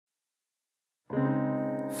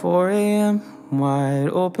4 a.m. wide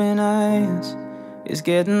open eyes. It's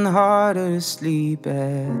getting harder to sleep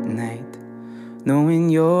at night, knowing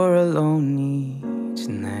you're alone each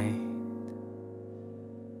night.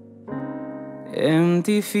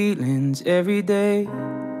 Empty feelings every day.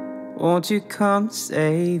 Won't you come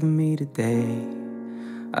save me today?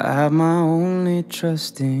 I have my only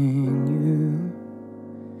trust in you.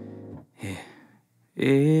 Yeah,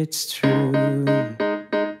 it's true.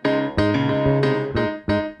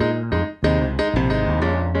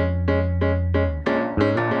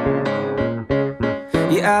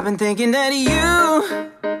 Yeah, I've been thinking that you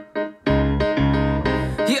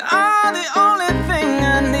are the only thing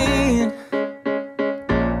I need.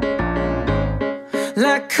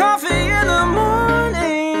 Like coffee in the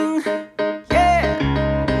morning, yeah.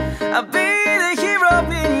 I'll be the hero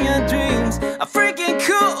in your dreams. How freaking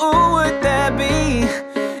cool would that be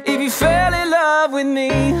if you fell in love with me?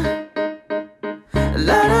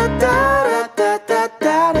 La da da da da da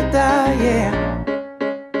da da da, yeah.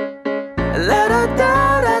 La da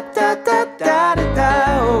da da da da da da da,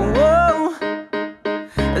 oh, oh.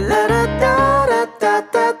 La da da da da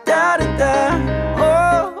da da da da,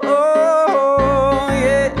 oh, oh,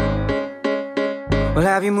 yeah. Well,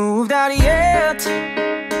 have you moved out yet?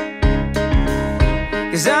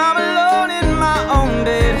 'Cause I'm alone in my own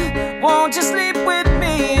bed. Won't you sleep with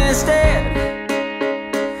me instead?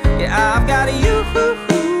 Yeah, I've got you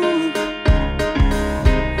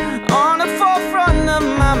on the forefront of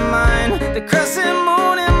my mind, the crescent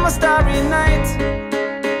moon in my starry night.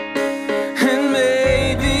 And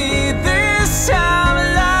maybe this time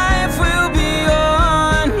life will be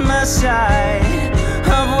on my side.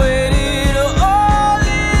 I've waited all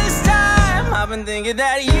this time. I've been thinking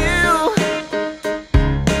that you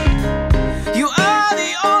are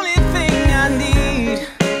the only thing I need.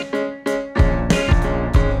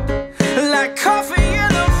 Like coffee in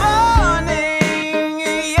the morning,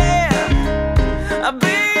 yeah. I'll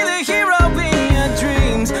be the hero in your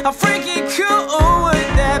dreams. How freaking cool would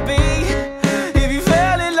that be if you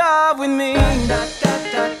fell in love with me? La da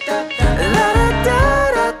da da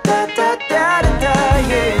da da da da da,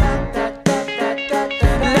 yeah.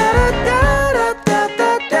 La da da da da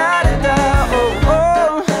da da da, oh,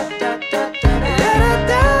 oh. La da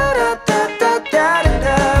da da da da da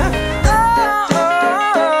da, oh,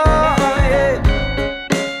 oh, yeah.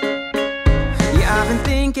 Yeah, I've been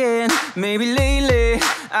thinking maybe lately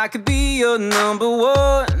I could be your number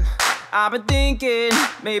one. I've been thinking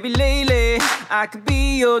maybe lately I could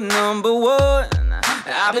be your number one.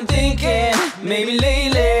 I've been thinking maybe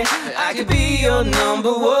lately I could be your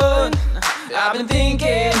number one. I've been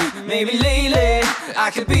thinking maybe lately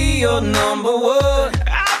I could be your number one.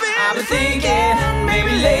 I've been thinking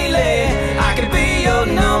maybe lately I could be your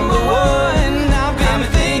number one. I've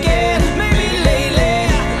been